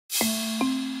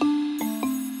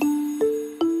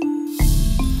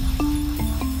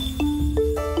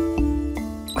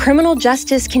criminal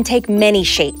justice can take many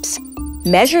shapes.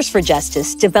 Measures for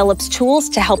Justice develops tools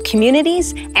to help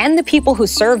communities and the people who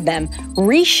serve them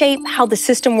reshape how the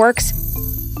system works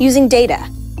using data.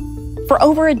 For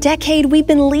over a decade, we've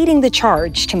been leading the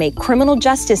charge to make criminal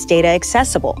justice data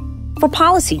accessible for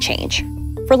policy change,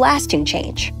 for lasting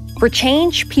change, for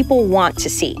change people want to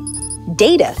see.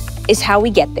 Data is how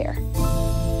we get there.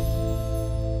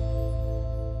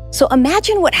 So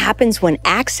imagine what happens when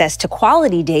access to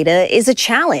quality data is a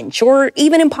challenge or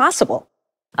even impossible.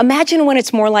 Imagine when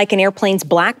it's more like an airplane's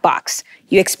black box.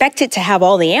 You expect it to have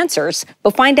all the answers,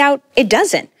 but find out it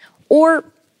doesn't, or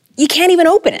you can't even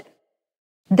open it.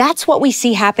 That's what we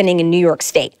see happening in New York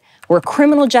State, where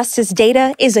criminal justice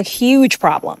data is a huge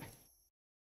problem.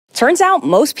 Turns out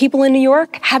most people in New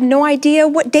York have no idea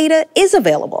what data is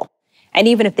available. And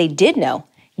even if they did know,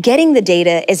 getting the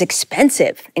data is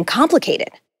expensive and complicated.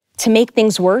 To make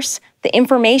things worse, the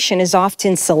information is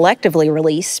often selectively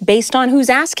released based on who's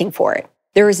asking for it.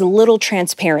 There is little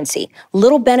transparency,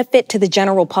 little benefit to the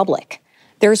general public.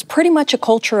 There's pretty much a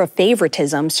culture of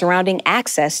favoritism surrounding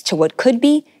access to what could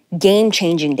be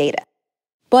game-changing data.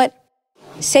 But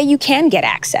say you can get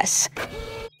access.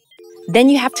 Then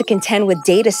you have to contend with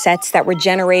data sets that were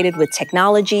generated with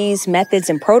technologies,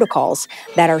 methods, and protocols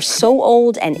that are so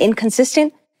old and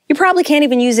inconsistent, you probably can't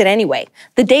even use it anyway.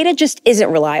 The data just isn't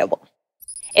reliable.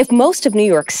 If most of New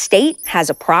York State has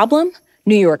a problem,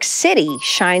 New York City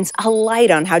shines a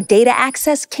light on how data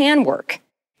access can work.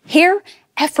 Here,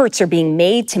 efforts are being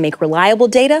made to make reliable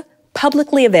data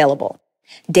publicly available.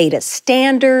 Data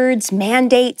standards,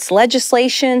 mandates,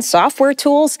 legislation, software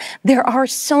tools, there are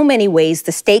so many ways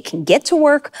the state can get to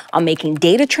work on making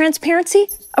data transparency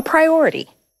a priority.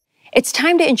 It's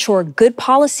time to ensure good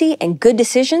policy and good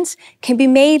decisions can be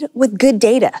made with good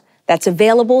data that's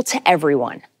available to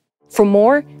everyone. For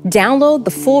more, download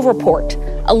the full report,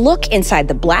 a look inside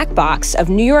the black box of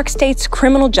New York State's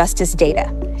criminal justice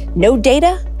data. No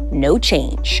data, no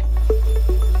change.